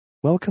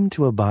Welcome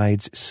to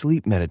Abide's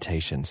Sleep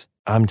Meditations.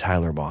 I'm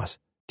Tyler Boss.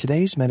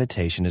 Today's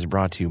meditation is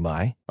brought to you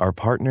by our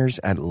partners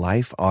at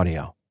Life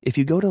Audio. If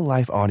you go to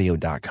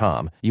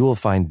lifeaudio.com, you will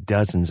find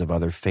dozens of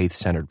other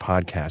faith-centered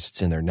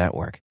podcasts in their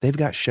network. They've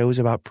got shows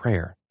about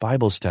prayer,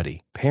 Bible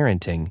study,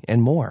 parenting,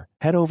 and more.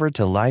 Head over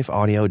to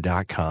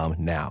lifeaudio.com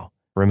now.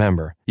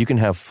 Remember, you can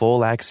have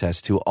full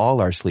access to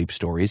all our sleep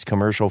stories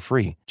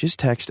commercial-free. Just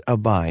text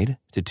ABIDE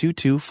to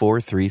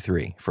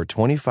 22433 for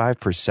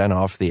 25%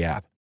 off the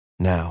app.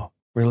 Now,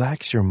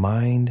 relax your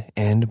mind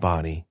and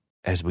body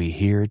as we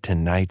hear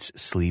tonight's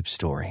sleep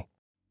story.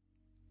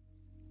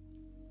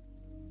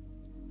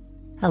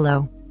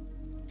 Hello,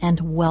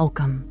 and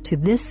welcome to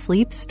this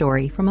sleep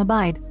story from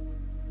Abide.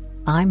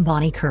 I'm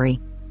Bonnie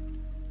Curry.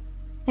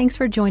 Thanks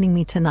for joining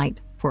me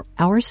tonight for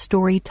our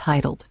story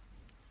titled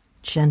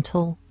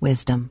Gentle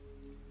Wisdom.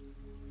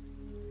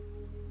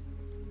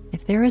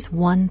 If there is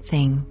one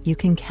thing you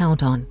can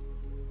count on,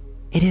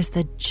 it is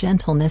the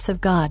gentleness of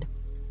God,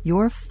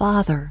 your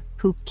Father,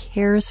 who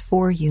cares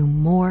for you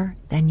more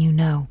than you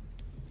know.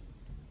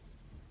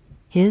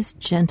 His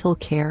gentle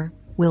care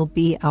will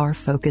be our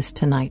focus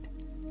tonight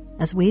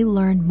as we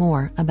learn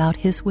more about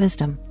His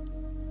wisdom,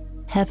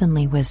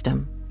 heavenly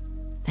wisdom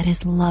that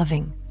is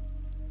loving,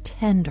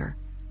 tender,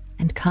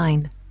 and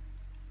kind.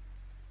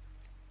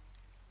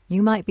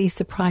 You might be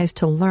surprised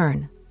to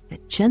learn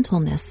that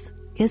gentleness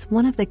is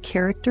one of the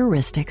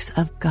characteristics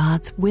of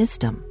God's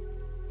wisdom.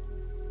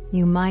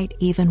 You might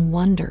even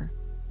wonder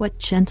what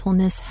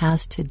gentleness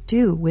has to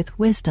do with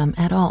wisdom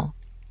at all.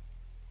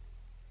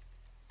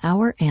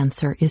 Our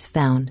answer is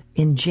found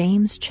in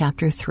James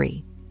chapter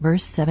 3,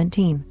 verse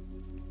 17.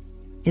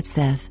 It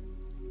says,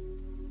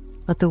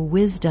 "But the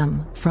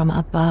wisdom from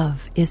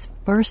above is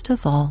first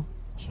of all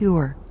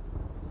pure.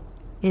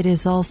 It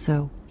is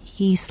also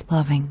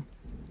peace-loving,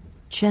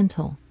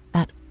 gentle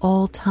at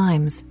all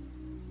times,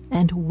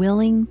 and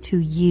willing to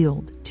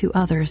yield to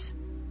others.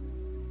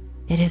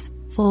 It is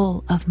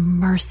full of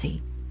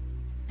mercy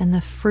and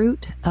the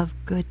fruit of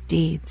good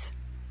deeds.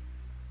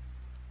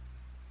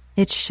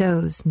 It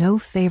shows no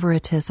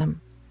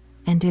favoritism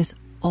and is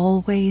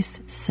always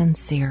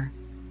sincere."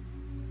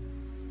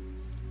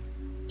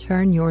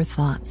 Turn your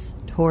thoughts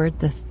toward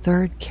the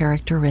third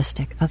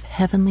characteristic of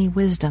heavenly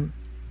wisdom,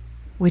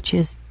 which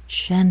is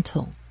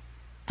gentle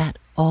at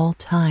all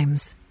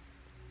times.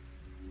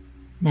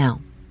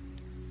 Now,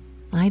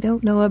 I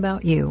don't know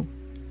about you,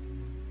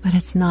 but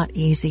it's not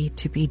easy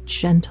to be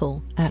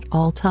gentle at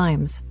all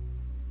times.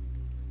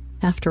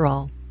 After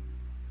all,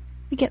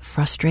 we get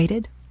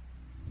frustrated,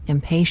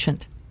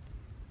 impatient,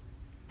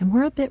 and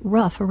we're a bit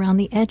rough around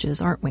the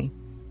edges, aren't we?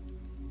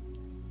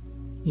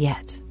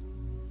 Yet,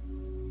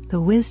 the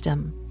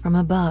wisdom from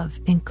above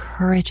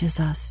encourages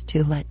us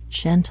to let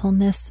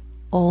gentleness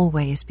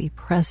always be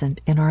present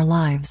in our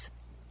lives.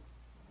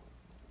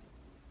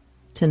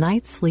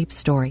 Tonight's sleep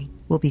story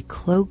will be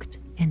cloaked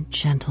in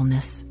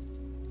gentleness.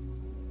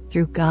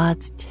 Through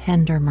God's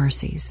tender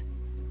mercies,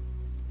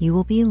 you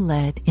will be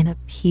led in a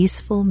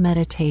peaceful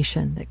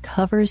meditation that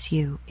covers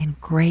you in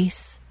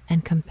grace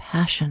and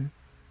compassion.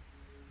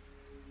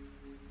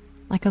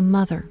 Like a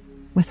mother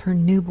with her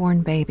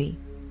newborn baby,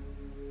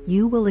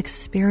 you will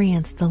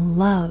experience the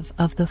love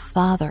of the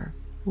Father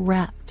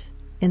wrapped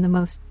in the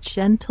most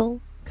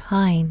gentle,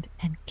 kind,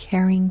 and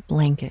caring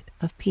blanket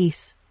of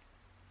peace.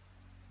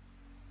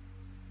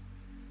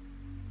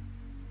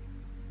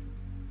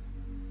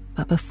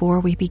 But before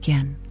we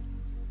begin,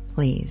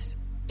 please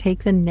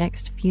take the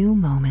next few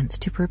moments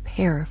to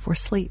prepare for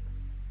sleep.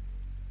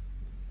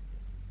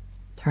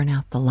 Turn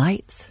out the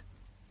lights.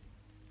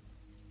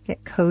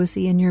 Get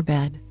cozy in your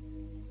bed.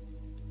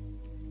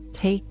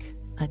 Take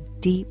a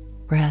deep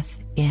breath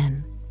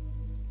in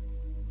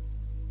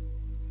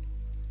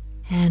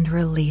and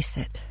release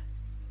it.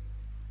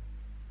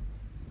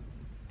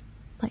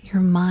 Let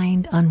your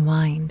mind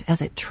unwind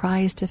as it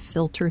tries to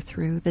filter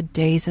through the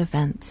day's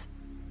events.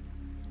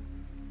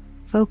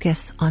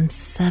 Focus on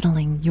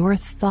settling your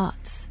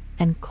thoughts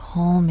and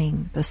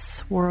calming the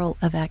swirl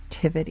of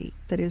activity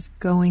that is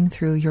going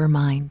through your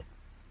mind.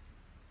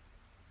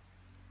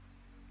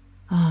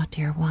 Oh,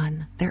 dear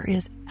one, there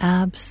is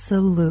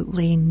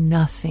absolutely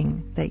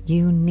nothing that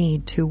you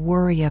need to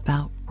worry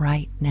about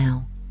right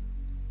now.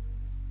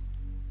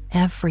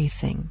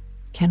 Everything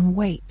can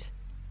wait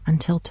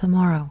until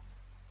tomorrow.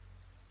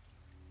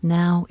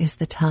 Now is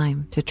the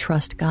time to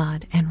trust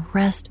God and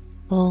rest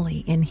fully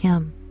in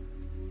Him.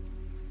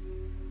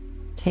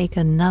 Take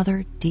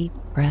another deep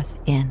breath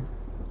in.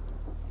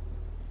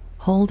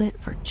 Hold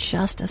it for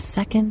just a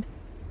second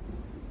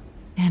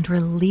and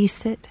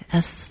release it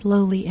as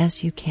slowly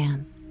as you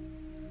can.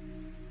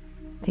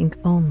 Think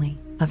only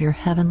of your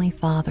Heavenly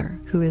Father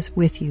who is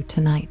with you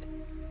tonight.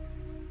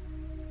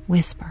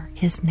 Whisper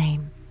His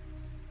name,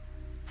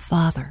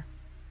 Father,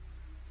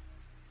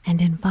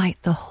 and invite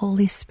the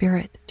Holy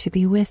Spirit to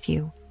be with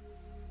you.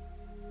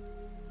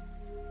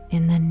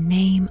 In the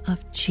name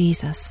of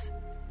Jesus,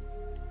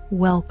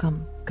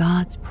 welcome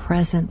God's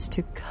presence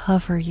to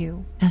cover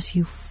you as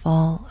you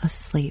fall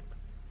asleep.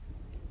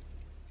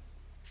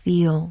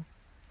 Feel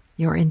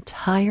your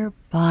entire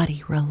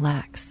body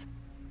relax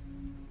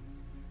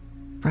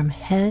from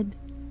head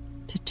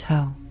to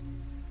toe.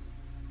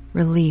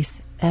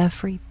 Release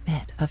every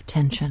bit of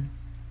tension.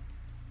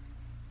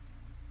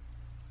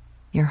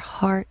 Your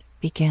heart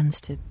begins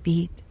to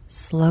beat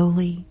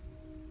slowly,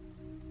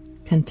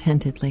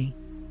 contentedly.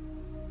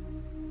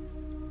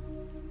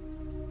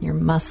 Your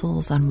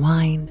muscles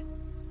unwind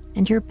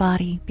and your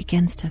body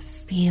begins to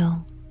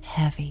feel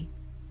heavy.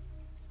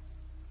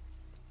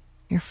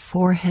 Your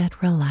forehead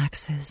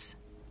relaxes.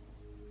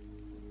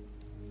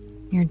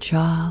 Your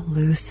jaw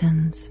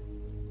loosens.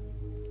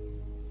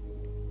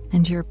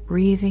 And your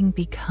breathing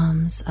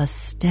becomes a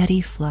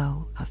steady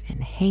flow of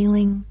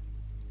inhaling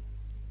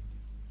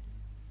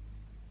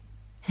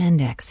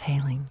and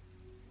exhaling.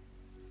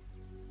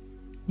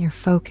 Your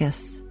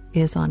focus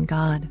is on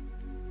God,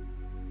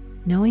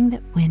 knowing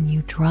that when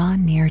you draw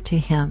near to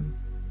Him,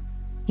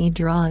 He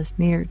draws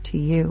near to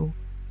you.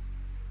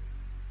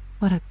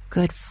 What a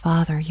good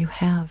Father you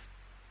have,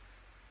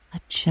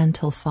 a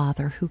gentle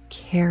Father who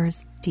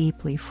cares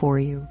deeply for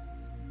you.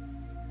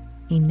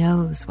 He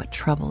knows what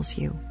troubles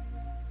you.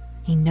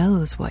 He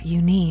knows what you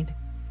need.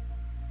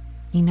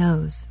 He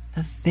knows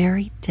the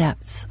very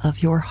depths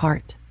of your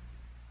heart.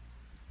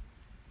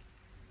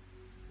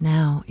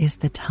 Now is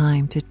the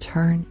time to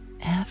turn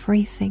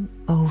everything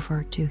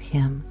over to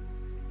Him,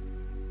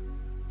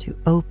 to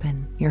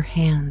open your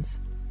hands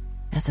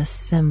as a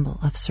symbol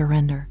of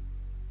surrender.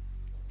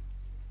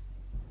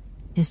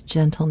 His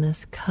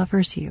gentleness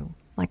covers you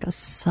like a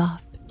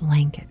soft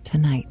blanket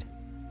tonight.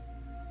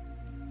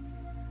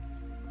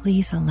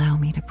 Please allow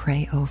me to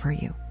pray over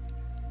you.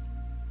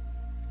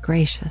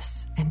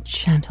 Gracious and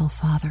gentle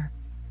Father,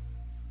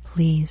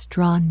 please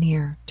draw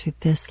near to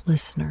this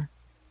listener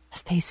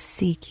as they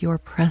seek your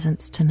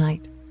presence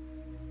tonight.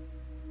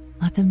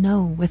 Let them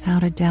know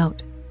without a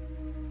doubt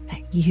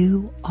that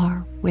you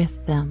are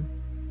with them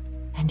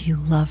and you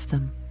love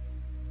them.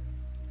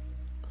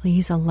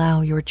 Please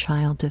allow your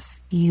child to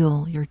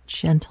feel your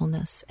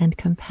gentleness and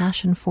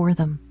compassion for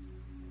them,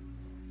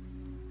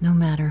 no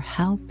matter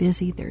how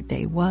busy their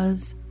day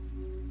was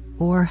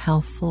or how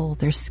full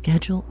their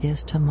schedule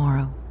is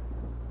tomorrow.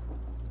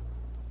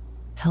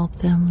 Help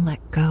them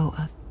let go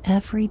of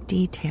every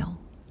detail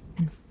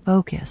and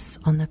focus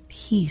on the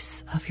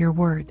peace of your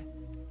word.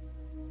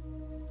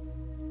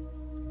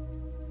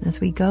 As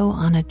we go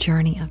on a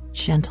journey of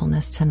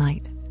gentleness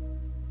tonight,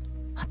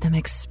 let them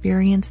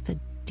experience the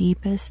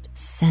deepest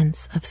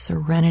sense of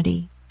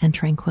serenity and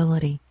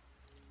tranquility,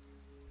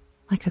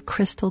 like a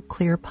crystal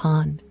clear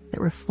pond that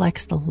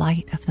reflects the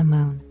light of the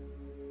moon.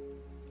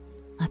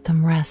 Let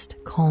them rest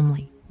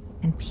calmly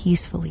and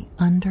peacefully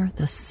under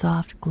the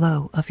soft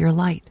glow of your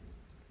light.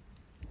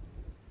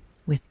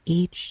 With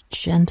each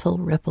gentle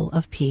ripple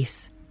of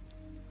peace,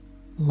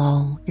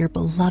 lull your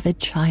beloved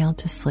child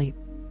to sleep.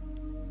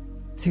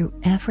 Through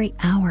every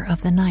hour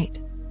of the night,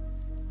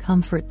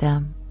 comfort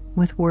them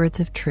with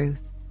words of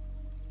truth,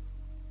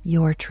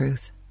 your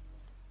truth.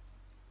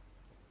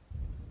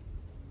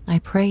 I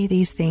pray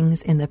these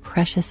things in the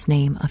precious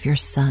name of your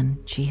Son,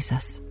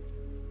 Jesus.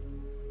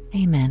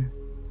 Amen.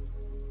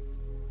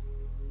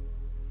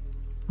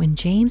 When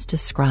James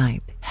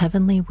described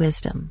heavenly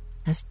wisdom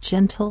as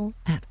gentle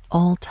at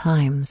all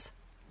times,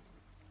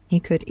 he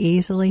could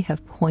easily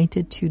have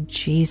pointed to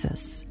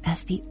Jesus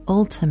as the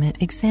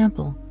ultimate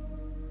example.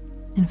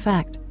 In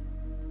fact,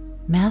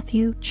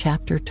 Matthew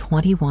chapter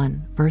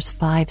 21, verse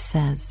 5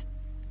 says,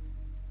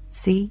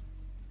 "See,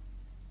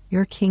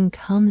 your king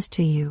comes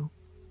to you,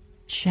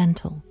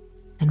 gentle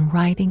and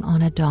riding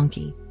on a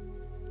donkey,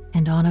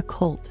 and on a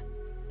colt,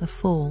 the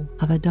foal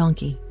of a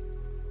donkey."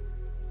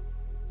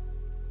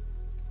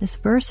 This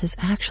verse is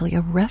actually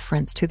a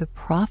reference to the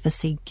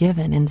prophecy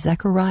given in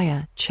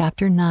Zechariah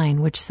chapter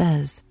 9, which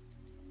says,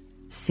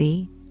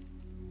 "See,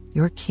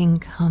 your king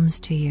comes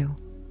to you,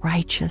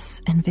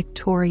 righteous and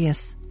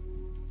victorious,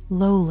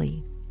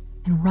 lowly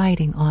and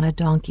riding on a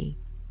donkey,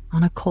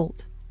 on a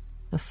colt,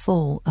 the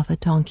foal of a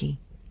donkey."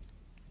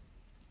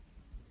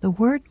 The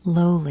word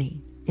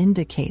lowly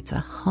indicates a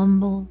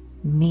humble,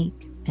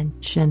 meek, and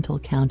gentle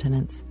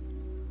countenance.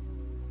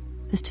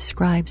 This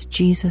describes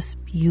Jesus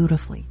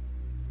beautifully.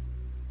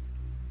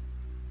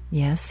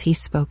 Yes, he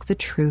spoke the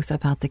truth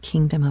about the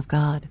kingdom of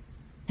God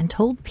and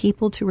told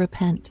people to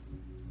repent.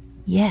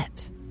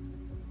 Yet,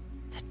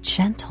 the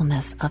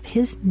gentleness of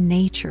his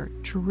nature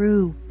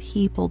drew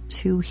people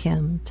to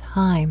him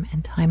time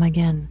and time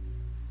again.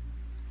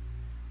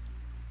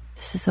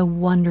 This is a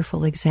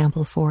wonderful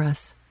example for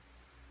us.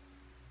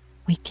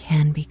 We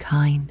can be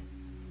kind,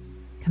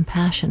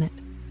 compassionate,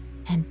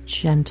 and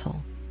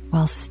gentle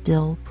while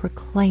still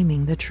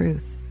proclaiming the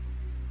truth.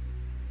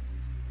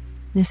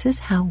 This is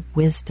how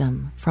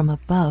wisdom from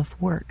above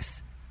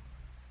works.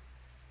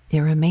 It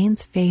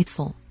remains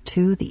faithful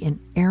to the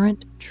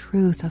inerrant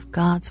truth of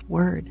God's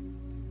word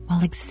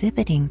while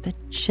exhibiting the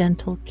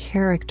gentle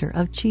character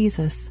of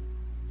Jesus.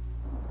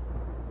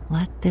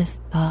 Let this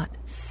thought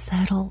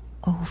settle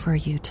over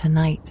you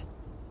tonight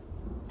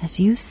as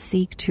you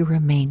seek to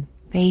remain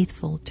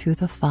faithful to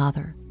the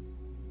Father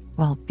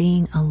while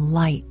being a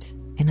light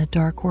in a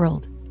dark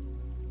world.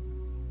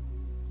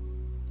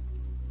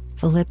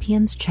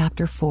 Philippians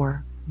chapter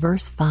 4,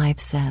 verse 5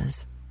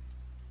 says,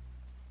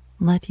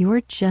 "Let your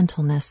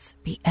gentleness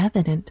be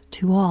evident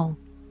to all.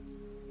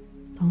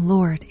 The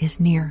Lord is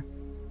near."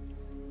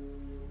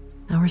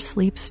 Our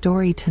sleep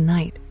story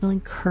tonight will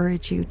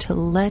encourage you to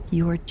let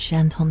your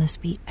gentleness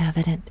be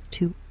evident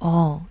to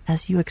all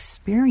as you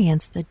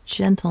experience the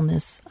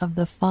gentleness of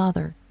the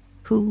Father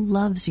who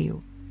loves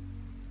you.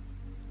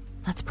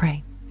 Let's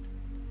pray.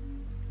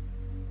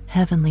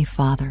 Heavenly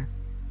Father,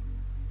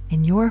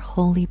 in your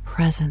holy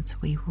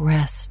presence we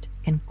rest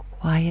in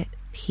quiet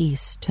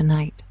peace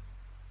tonight.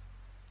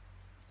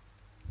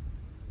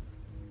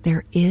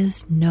 There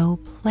is no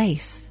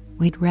place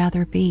we'd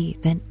rather be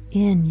than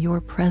in your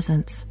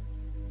presence.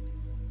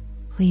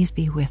 Please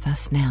be with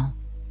us now.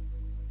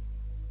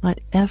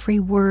 Let every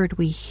word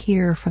we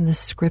hear from the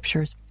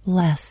Scriptures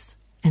bless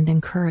and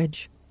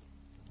encourage.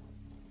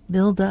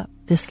 Build up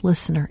this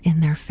listener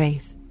in their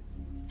faith,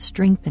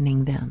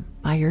 strengthening them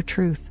by your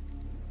truth.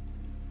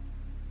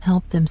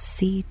 Help them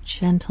see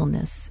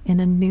gentleness in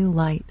a new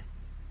light,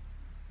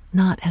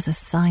 not as a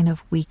sign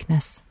of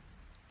weakness,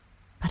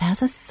 but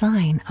as a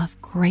sign of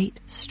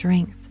great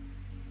strength.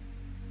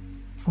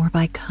 For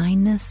by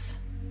kindness,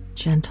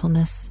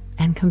 gentleness,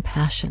 and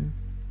compassion,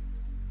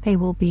 they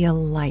will be a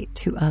light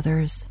to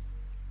others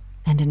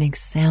and an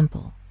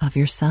example of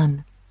your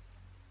Son.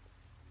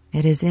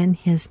 It is in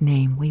his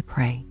name we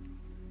pray.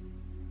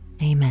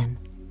 Amen.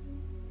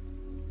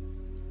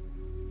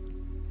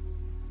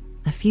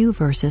 A few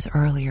verses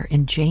earlier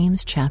in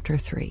James chapter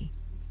 3,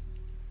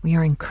 we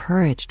are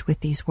encouraged with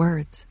these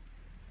words.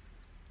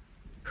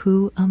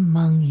 Who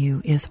among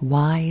you is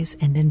wise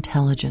and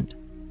intelligent?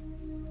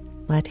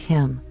 Let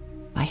him,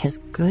 by his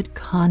good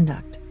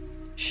conduct,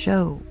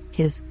 show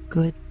his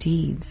good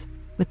deeds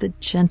with the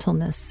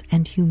gentleness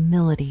and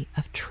humility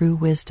of true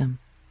wisdom.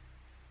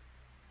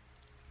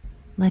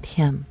 Let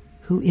him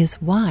who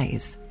is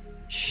wise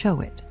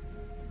show it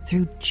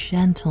through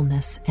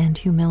gentleness and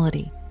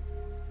humility.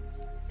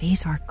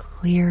 These are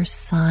clear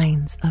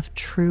signs of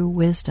true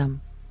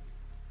wisdom.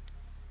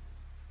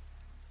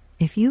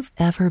 If you've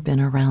ever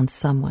been around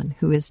someone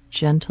who is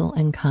gentle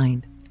and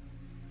kind,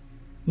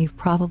 you've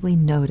probably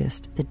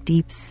noticed the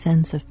deep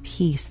sense of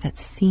peace that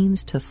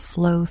seems to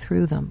flow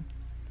through them.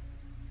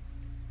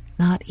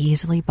 Not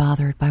easily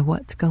bothered by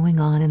what's going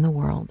on in the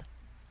world,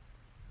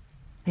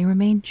 they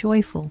remain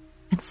joyful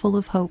and full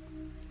of hope.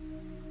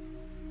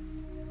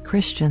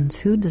 Christians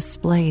who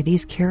display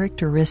these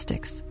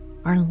characteristics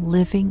are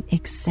living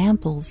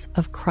examples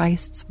of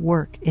Christ's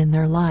work in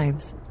their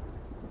lives.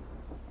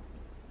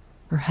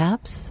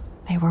 Perhaps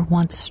they were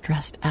once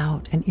stressed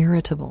out and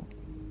irritable,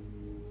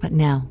 but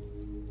now,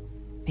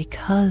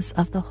 because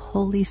of the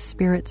Holy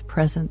Spirit's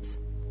presence,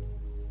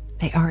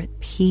 they are at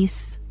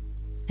peace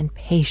and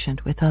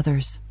patient with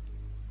others.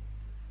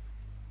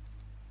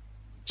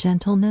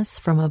 Gentleness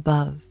from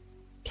above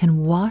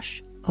can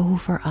wash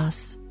over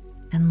us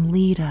and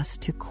lead us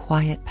to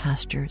quiet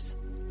pastures,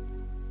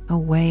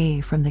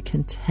 away from the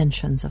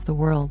contentions of the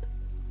world.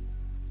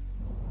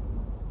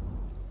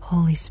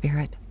 Holy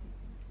Spirit,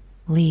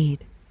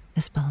 lead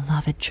this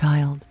beloved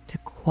child to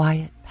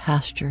quiet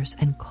pastures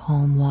and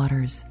calm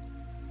waters.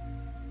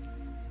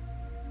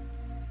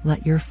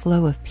 Let your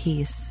flow of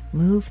peace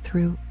move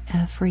through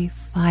every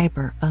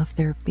fiber of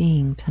their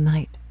being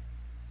tonight.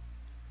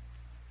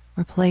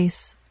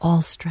 Replace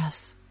all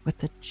stress with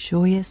the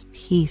joyous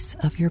peace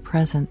of your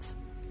presence.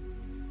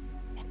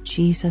 In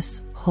Jesus'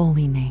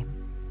 holy name.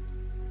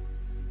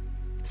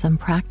 Some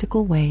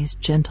practical ways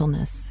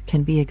gentleness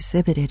can be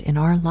exhibited in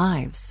our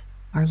lives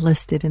are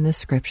listed in the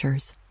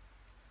Scriptures.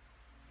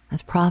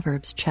 As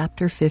Proverbs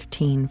chapter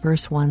 15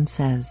 verse 1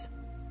 says,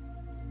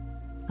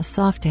 "A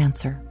soft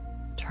answer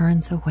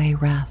turns away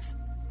wrath,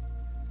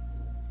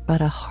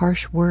 but a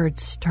harsh word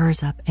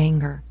stirs up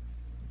anger."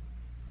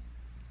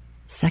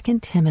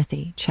 2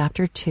 Timothy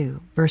chapter 2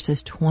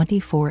 verses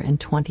 24 and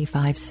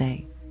 25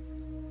 say,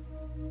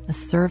 "A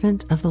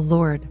servant of the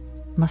Lord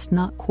must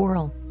not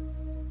quarrel,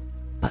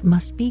 but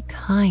must be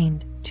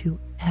kind to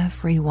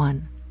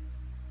everyone,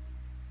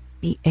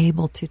 be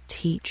able to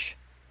teach,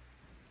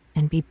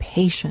 and be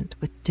patient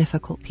with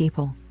difficult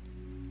people.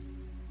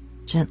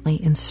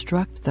 Gently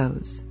instruct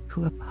those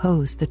who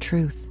oppose the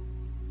truth."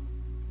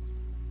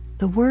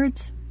 The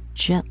words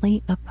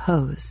 "gently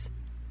oppose"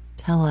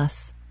 tell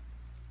us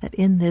that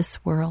in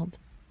this world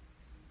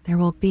there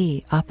will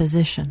be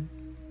opposition,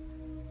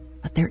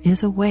 but there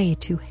is a way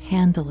to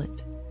handle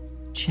it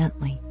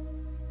gently.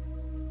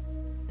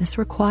 This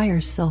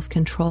requires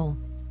self-control,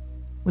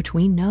 which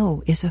we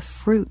know is a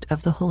fruit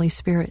of the Holy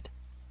Spirit.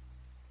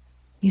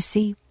 You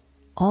see,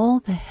 all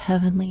the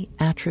heavenly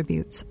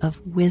attributes of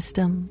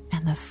wisdom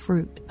and the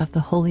fruit of the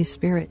Holy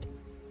Spirit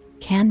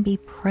can be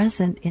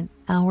present in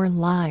our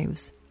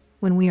lives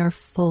when we are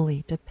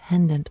fully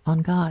dependent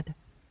on God.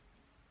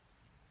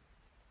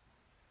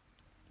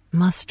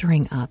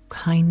 Mustering up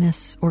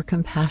kindness or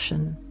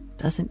compassion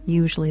doesn't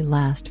usually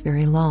last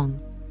very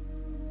long.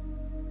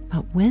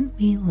 But when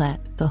we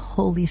let the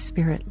Holy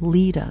Spirit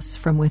lead us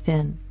from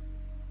within,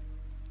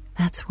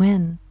 That's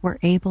when we're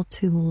able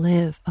to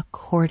live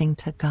according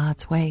to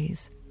God's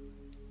ways,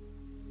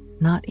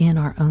 not in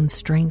our own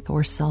strength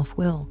or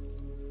self-will,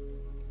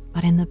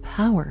 but in the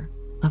power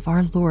of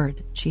our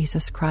Lord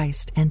Jesus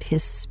Christ and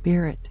His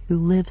Spirit who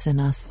lives in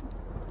us.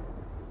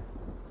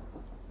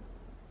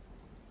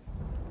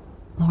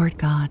 Lord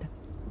God,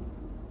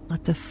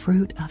 let the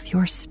fruit of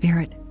your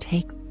Spirit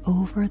take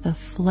over the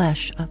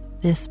flesh of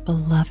this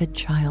beloved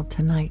child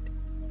tonight.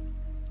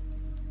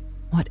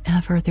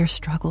 Whatever their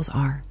struggles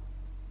are,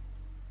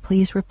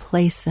 please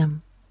replace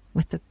them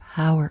with the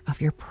power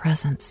of your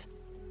presence,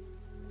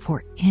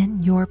 for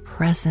in your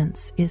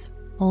presence is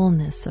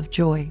fullness of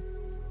joy.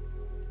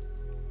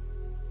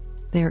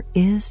 There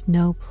is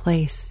no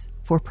place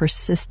for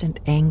persistent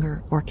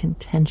anger or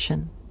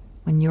contention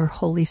when your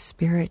Holy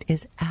Spirit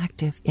is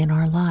active in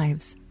our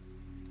lives.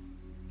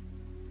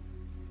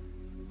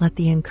 Let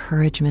the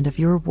encouragement of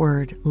your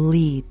word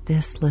lead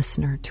this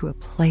listener to a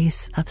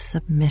place of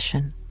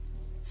submission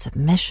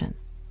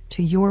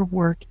to your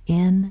work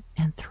in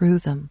and through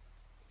them.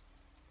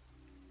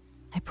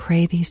 I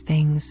pray these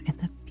things in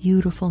the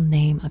beautiful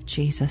name of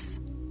Jesus.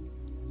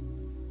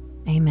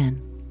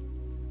 Amen.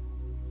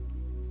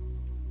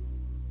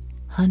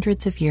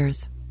 Hundreds of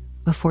years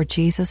before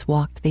Jesus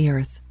walked the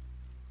earth,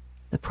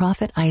 the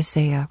prophet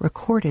Isaiah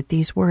recorded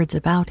these words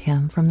about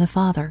him from the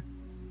Father.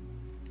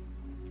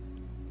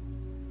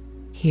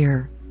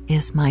 Here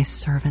is my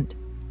servant,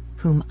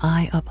 whom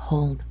I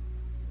uphold,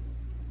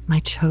 my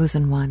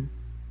chosen one,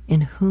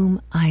 in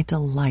whom I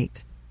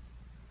delight.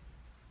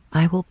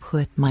 I will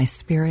put my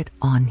Spirit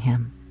on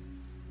him,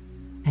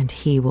 and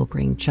he will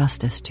bring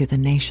justice to the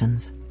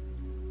nations.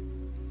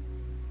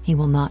 He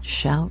will not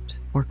shout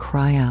or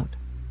cry out,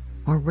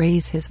 or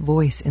raise his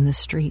voice in the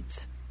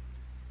streets.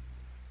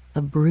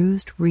 A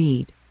bruised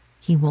reed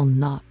he will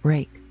not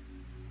break,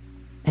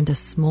 and a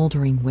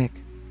smoldering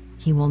wick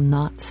he will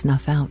not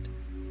snuff out.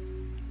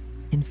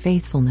 In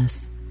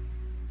faithfulness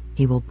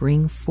he will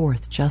bring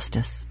forth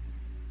justice.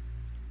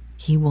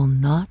 He will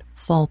not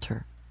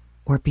falter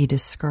or be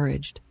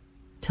discouraged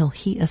till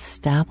he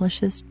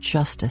establishes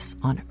justice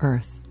on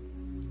earth.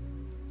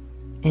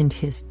 In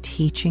his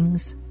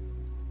teachings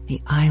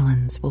the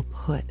islands will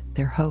put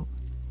their hope.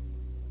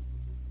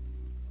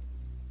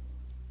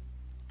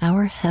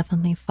 Our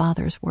Heavenly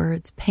Father's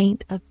words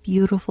paint a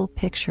beautiful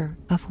picture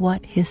of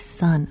what His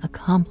Son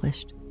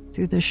accomplished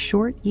through the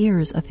short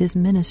years of His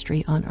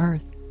ministry on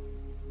earth.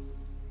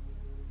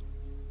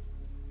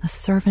 A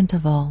servant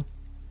of all,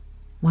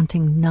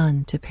 wanting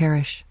none to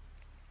perish.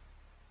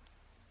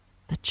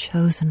 The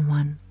chosen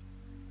one,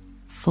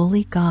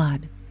 fully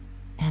God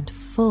and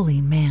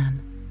fully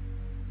man,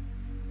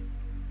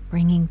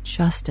 bringing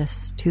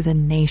justice to the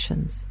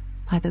nations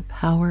by the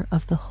power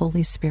of the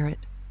Holy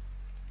Spirit.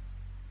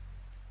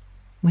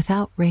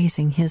 Without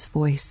raising his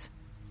voice,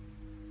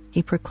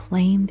 he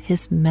proclaimed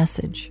his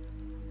message,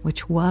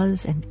 which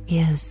was and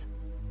is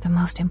the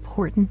most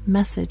important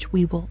message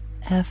we will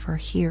ever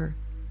hear.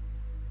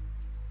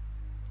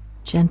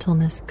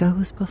 Gentleness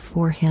goes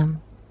before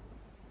him,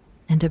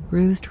 and a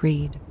bruised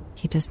reed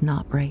he does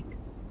not break.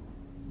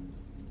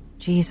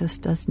 Jesus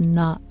does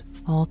not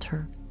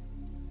falter,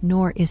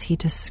 nor is he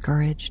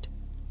discouraged.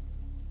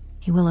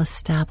 He will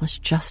establish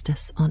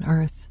justice on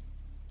earth.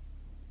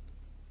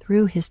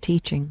 Through his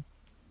teaching,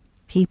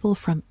 people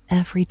from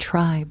every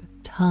tribe,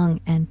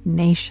 tongue, and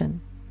nation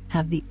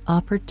have the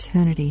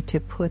opportunity to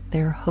put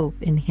their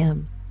hope in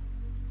him.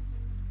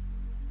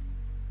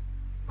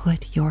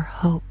 Put your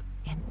hope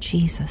in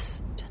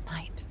Jesus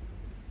tonight.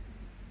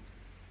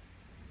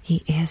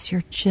 He is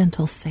your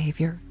gentle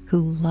Savior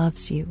who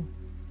loves you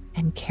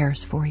and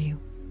cares for you.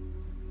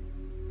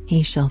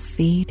 He shall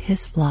feed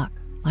his flock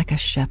like a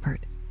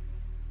shepherd.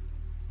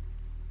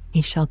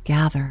 He shall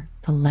gather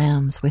the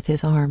lambs with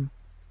his arm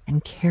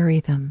and carry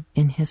them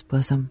in his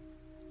bosom,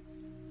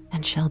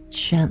 and shall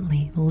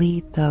gently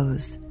lead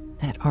those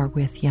that are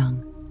with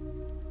young.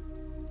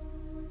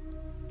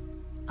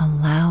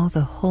 Allow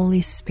the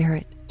Holy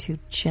Spirit to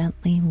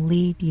gently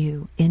lead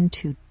you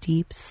into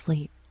deep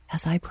sleep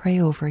as I pray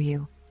over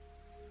you.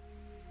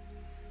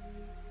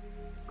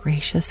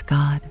 Gracious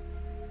God,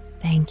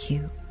 thank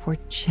you for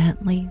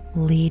gently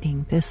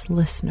leading this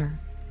listener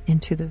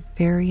into the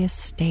various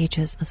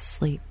stages of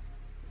sleep.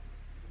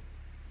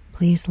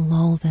 Please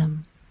lull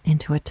them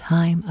into a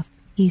time of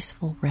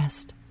peaceful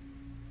rest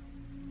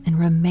and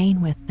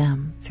remain with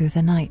them through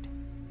the night.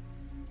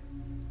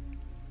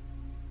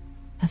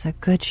 As a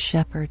good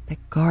shepherd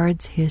that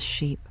guards his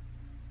sheep,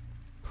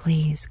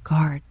 please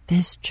guard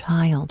this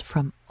child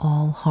from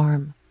all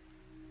harm.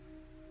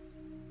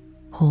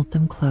 Hold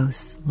them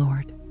close,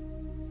 Lord,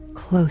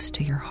 close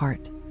to your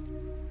heart.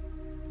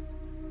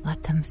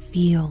 Let them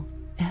feel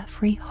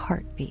every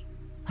heartbeat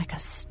like a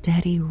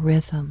steady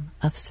rhythm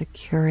of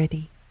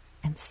security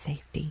and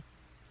safety.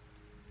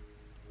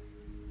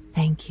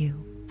 Thank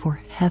you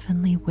for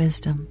heavenly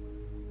wisdom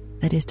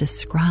that is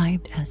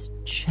described as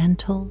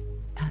gentle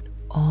at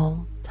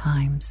all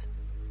times.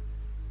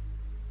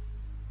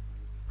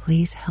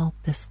 Please help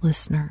this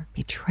listener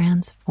be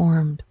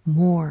transformed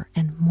more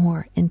and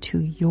more into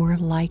your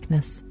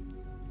likeness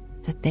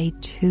that they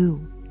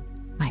too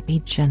might be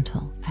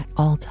gentle at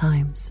all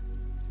times.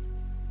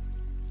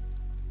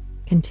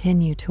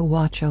 Continue to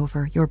watch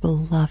over your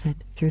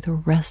beloved through the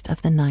rest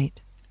of the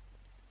night.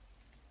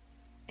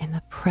 In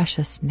the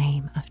precious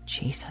name of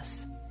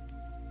Jesus.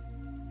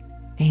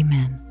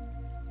 Amen.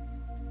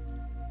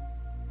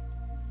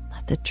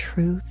 Let the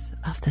truth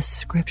of the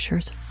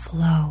Scriptures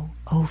flow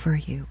over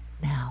you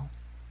now.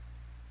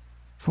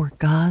 For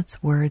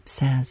God's word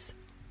says,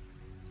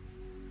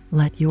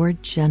 "Let your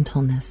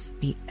gentleness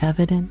be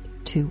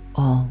evident to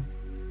all.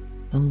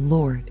 The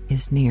Lord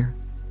is near."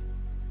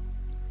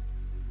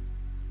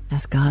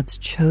 As God's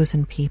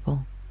chosen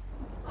people,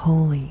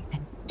 holy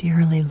and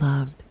dearly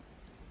loved,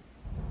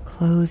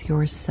 clothe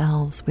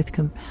yourselves with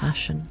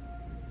compassion,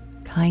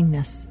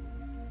 kindness,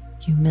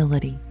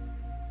 humility,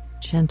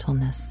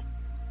 gentleness,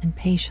 and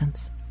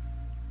patience.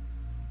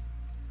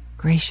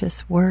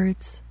 Gracious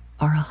words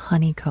are a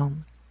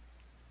honeycomb,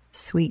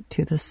 sweet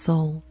to the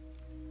soul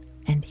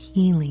and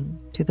healing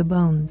to the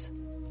bones.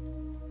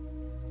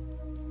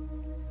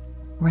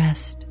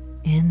 Rest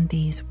in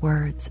these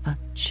words of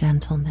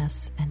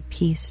gentleness and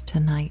peace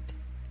tonight.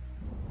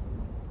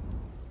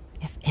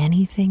 If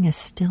anything is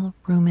still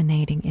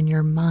ruminating in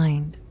your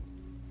mind,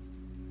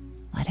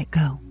 let it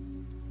go.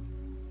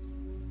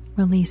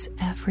 Release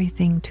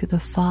everything to the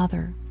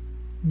Father,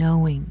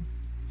 knowing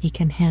He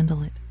can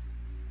handle it.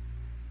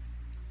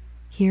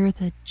 Hear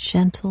the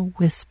gentle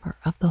whisper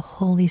of the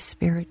Holy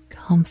Spirit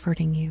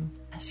comforting you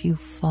as you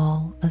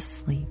fall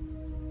asleep.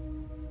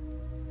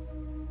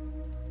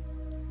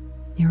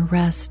 Your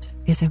rest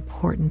is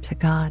important to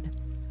God.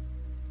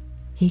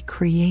 He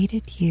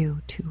created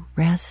you to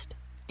rest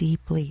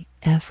deeply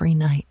every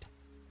night.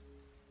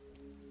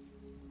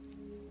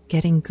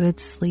 Getting good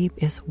sleep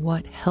is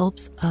what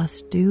helps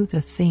us do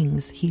the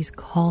things He's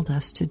called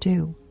us to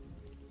do.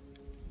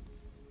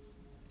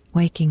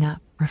 Waking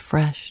up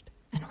refreshed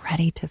and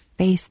ready to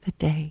face the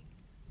day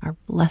are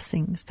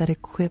blessings that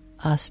equip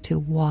us to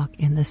walk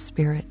in the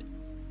Spirit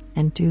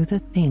and do the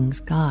things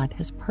God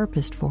has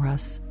purposed for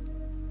us.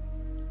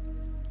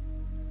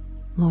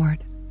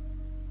 Lord,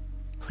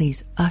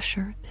 please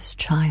usher this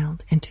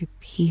child into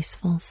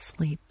peaceful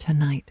sleep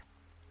tonight.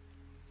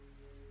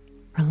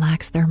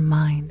 Relax their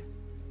mind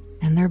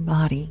and their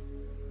body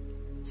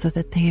so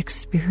that they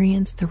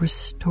experience the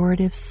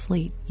restorative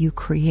sleep you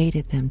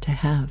created them to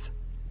have.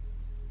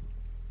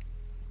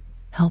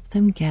 Help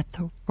them get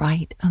the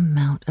right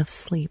amount of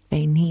sleep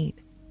they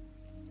need,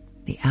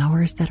 the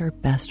hours that are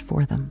best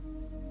for them.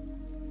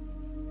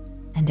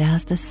 And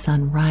as the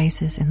sun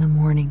rises in the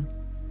morning,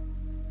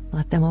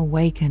 let them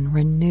awaken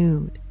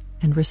renewed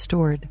and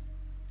restored.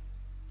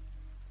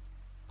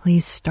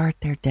 Please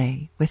start their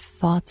day with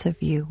thoughts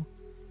of you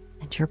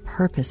and your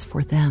purpose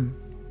for them.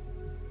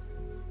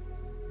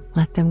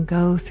 Let them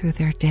go through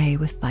their day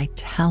with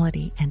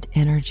vitality and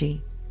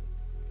energy.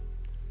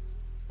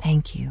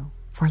 Thank you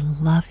for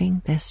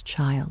loving this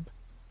child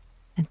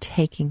and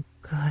taking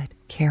good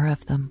care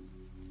of them.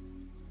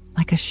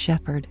 Like a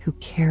shepherd who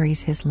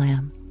carries his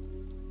lamb,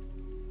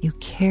 you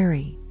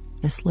carry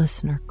this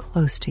listener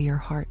close to your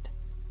heart.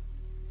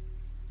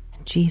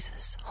 In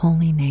Jesus'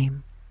 holy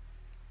name,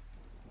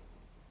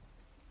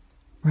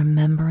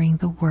 remembering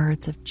the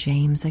words of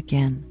James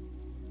again,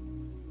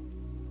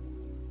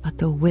 but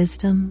the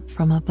wisdom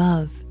from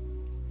above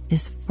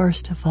is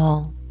first of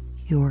all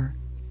pure.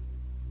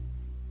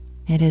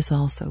 It is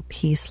also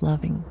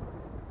peace-loving,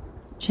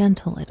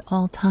 gentle at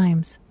all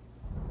times,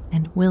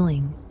 and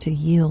willing to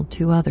yield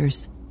to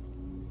others.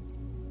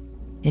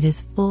 It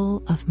is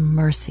full of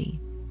mercy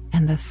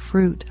and the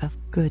fruit of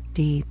good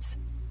deeds.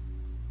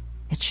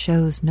 It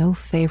shows no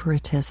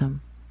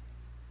favoritism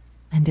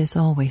and is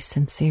always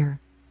sincere.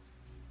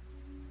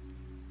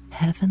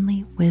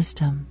 Heavenly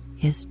wisdom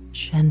is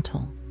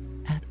gentle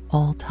at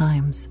all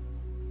times.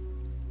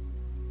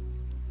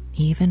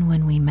 Even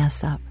when we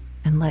mess up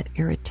and let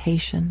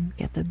irritation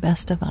get the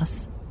best of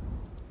us,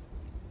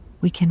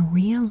 we can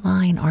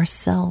realign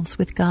ourselves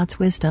with God's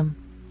wisdom.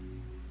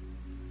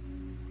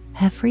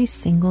 Every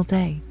single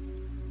day,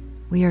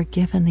 we are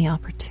given the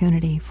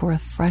opportunity for a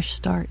fresh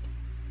start.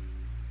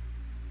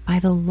 By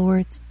the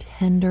Lord's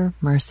tender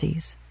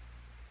mercies,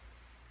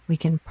 we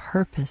can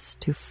purpose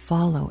to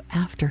follow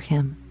after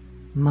Him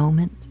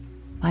moment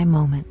by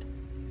moment.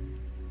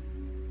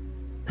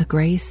 The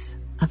grace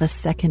of a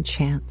second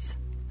chance,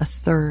 a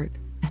third,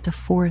 and a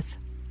fourth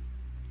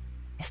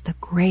is the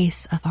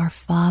grace of our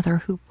Father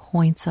who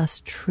points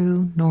us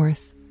true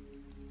north.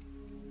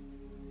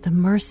 The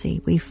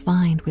mercy we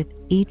find with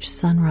each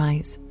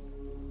sunrise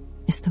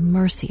is the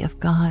mercy of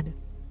God,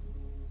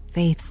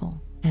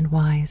 faithful and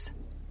wise.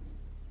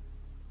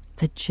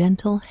 The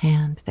gentle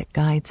hand that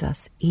guides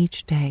us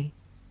each day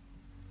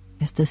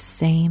is the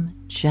same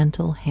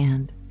gentle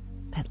hand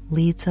that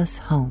leads us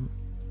home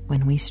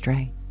when we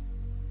stray.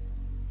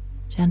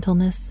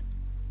 Gentleness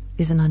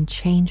is an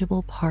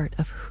unchangeable part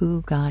of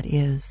who God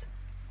is.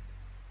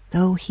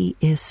 Though He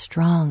is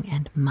strong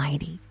and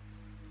mighty,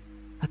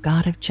 a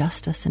God of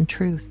justice and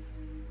truth,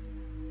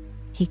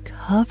 He He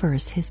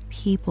covers his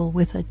people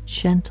with a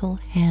gentle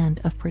hand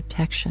of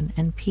protection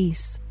and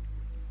peace.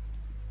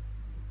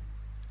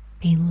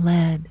 Be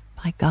led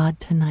by God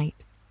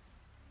tonight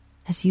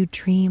as you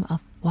dream of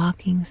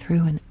walking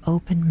through an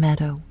open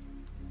meadow,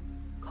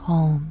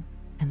 calm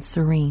and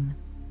serene.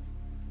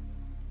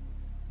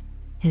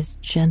 His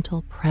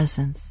gentle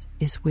presence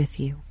is with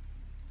you.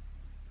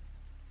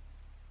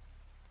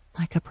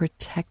 Like a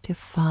protective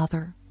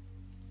father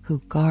who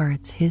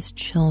guards his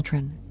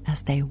children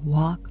as they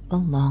walk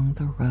along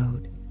the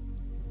road.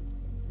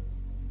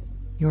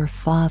 Your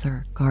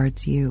Father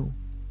guards you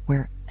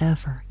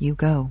wherever you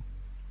go.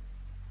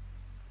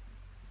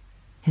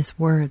 His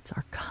words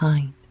are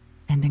kind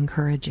and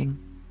encouraging,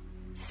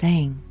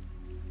 saying,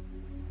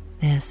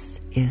 "This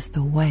is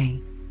the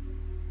way,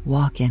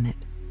 walk in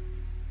it."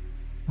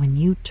 When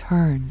you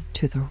turn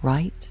to the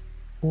right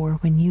or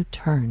when you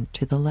turn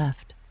to the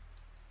left.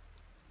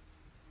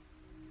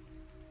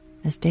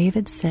 As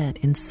David said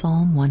in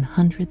Psalm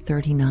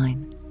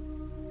 139,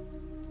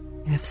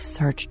 "You have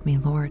searched me,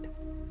 Lord,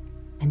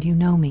 and you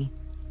know me.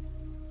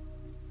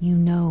 You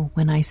know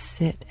when I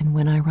sit and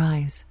when I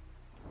rise.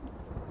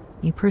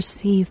 You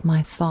perceive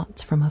my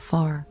thoughts from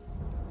afar.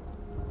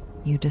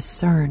 You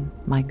discern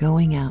my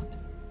going out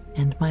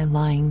and my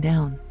lying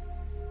down.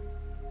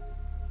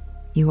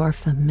 You are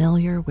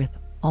familiar with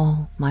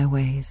all my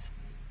ways.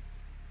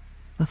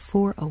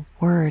 Before a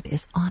word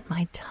is on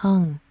my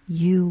tongue,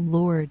 you,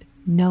 Lord,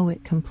 know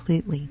it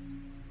completely.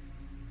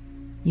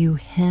 You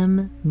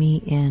hem me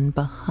in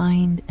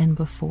behind and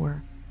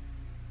before,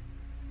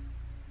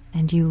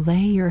 and you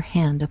lay your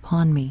hand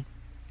upon me.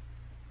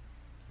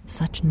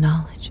 Such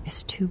knowledge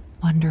is too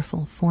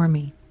wonderful for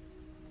me,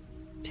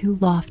 too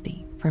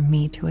lofty for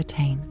me to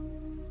attain."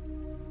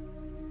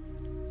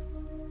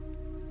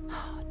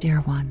 Oh,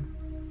 dear one,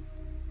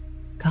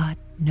 God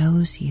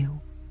knows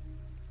you.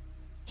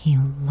 He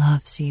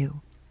loves you.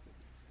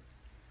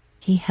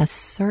 He has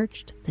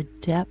searched the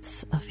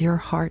depths of your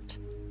heart,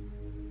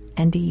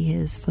 and he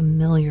is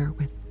familiar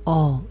with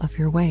all of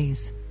your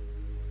ways.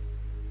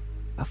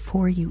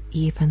 Before you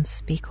even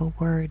speak a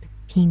word,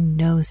 he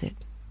knows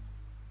it.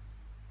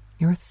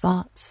 Your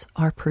thoughts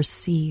are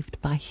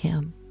perceived by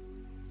him.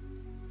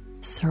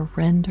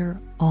 Surrender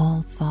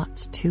all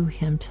thoughts to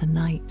him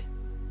tonight.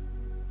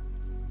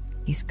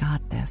 He's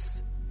got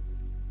this.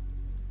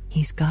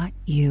 He's got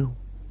you.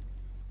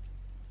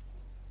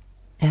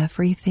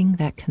 Everything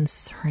that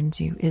concerns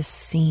you is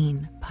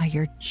seen by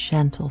your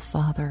gentle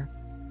Father.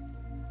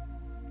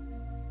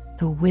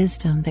 The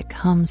wisdom that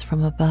comes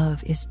from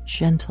above is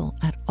gentle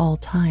at all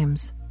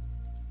times.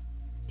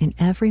 In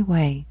every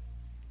way,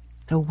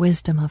 the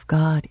wisdom of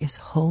God is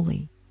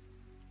holy.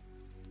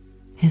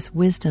 His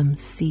wisdom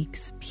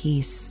seeks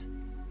peace,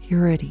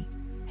 purity,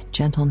 and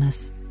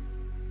gentleness.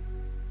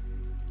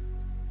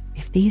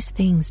 If these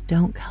things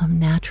don't come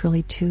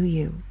naturally to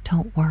you,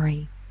 don't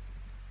worry.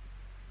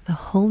 The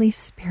Holy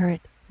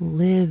Spirit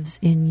lives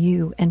in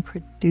you and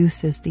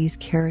produces these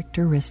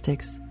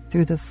characteristics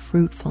through the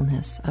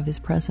fruitfulness of his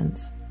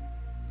presence.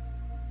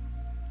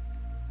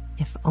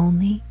 If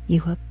only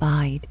you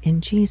abide in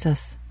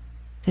Jesus,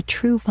 the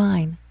true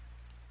vine,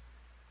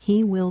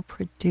 he will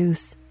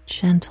produce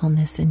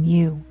gentleness in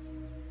you.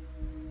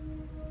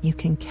 You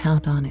can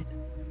count on it.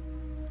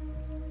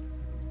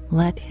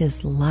 Let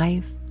his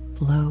life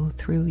flow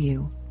through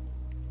you,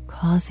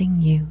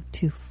 causing you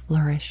to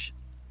flourish.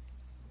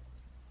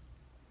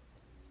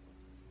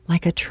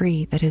 Like a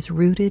tree that is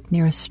rooted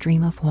near a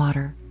stream of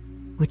water,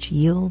 which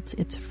yields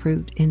its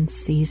fruit in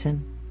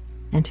season,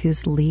 and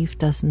whose leaf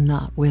does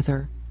not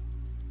wither.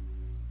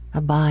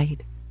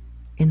 Abide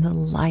in the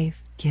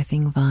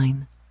life-giving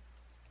vine.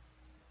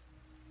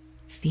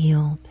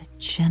 Feel the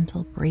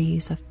gentle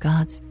breeze of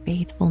God's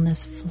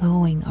faithfulness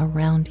flowing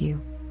around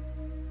you.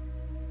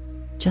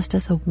 Just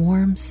as a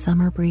warm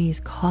summer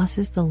breeze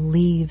causes the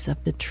leaves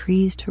of the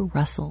trees to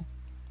rustle,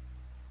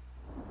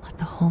 let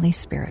the Holy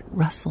Spirit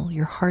rustle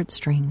your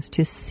heartstrings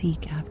to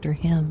seek after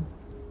him.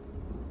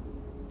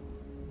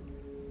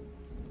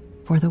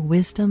 For the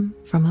wisdom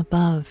from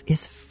above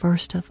is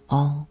first of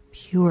all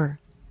pure.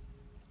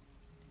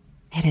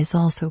 It is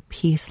also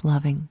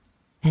peace-loving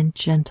and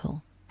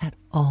gentle at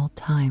all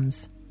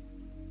times.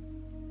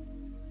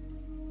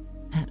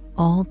 At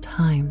all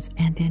times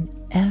and in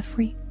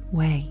every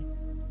way,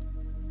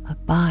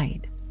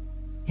 abide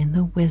in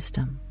the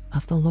wisdom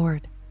of the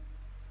Lord.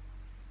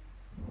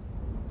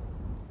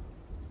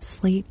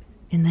 Sleep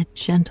in the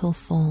gentle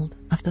fold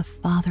of the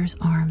Father's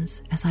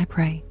arms as I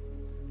pray.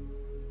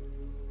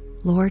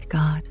 Lord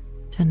God,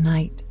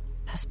 tonight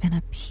has been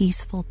a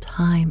peaceful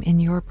time in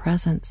your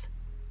presence.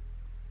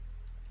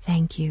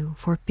 Thank you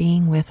for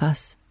being with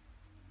us.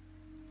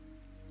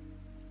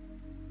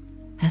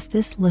 As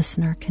this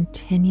listener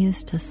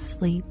continues to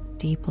sleep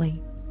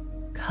deeply,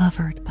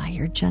 covered by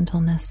your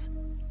gentleness,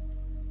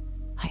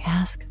 I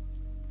ask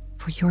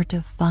for your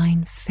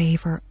divine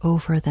favor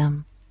over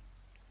them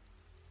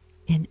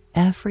in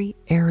every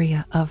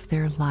area of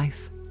their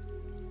life.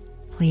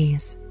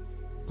 Please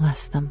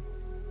bless them.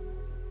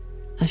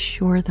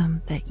 Assure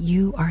them that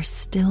you are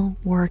still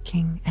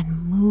working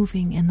and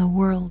moving in the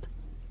world,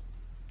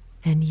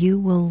 and you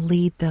will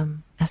lead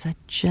them as a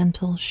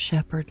gentle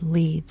shepherd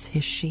leads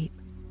his sheep.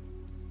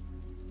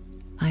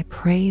 I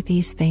pray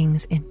these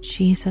things in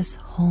Jesus'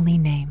 holy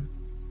name.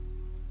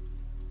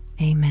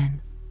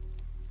 Amen.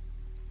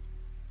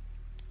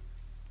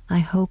 I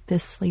hope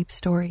this sleep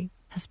story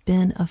has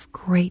been of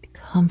great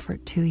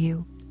comfort to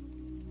you,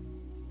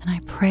 and I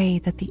pray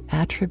that the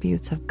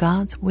attributes of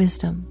God's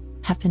wisdom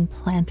have been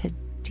planted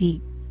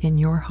deep in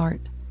your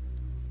heart.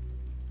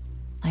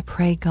 I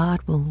pray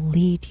God will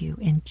lead you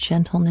in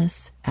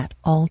gentleness at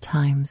all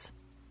times.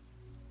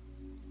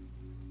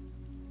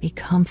 Be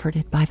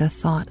comforted by the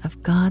thought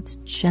of God's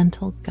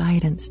gentle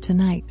guidance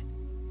tonight.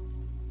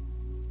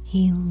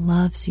 He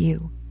loves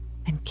you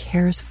and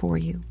cares for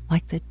you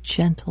like the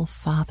gentle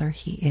Father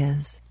he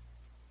is.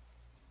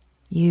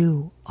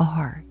 You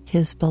are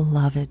his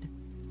beloved,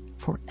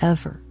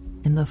 forever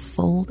in the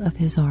fold of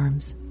his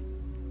arms.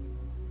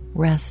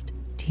 Rest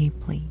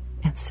deeply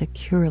and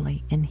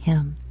securely in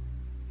him,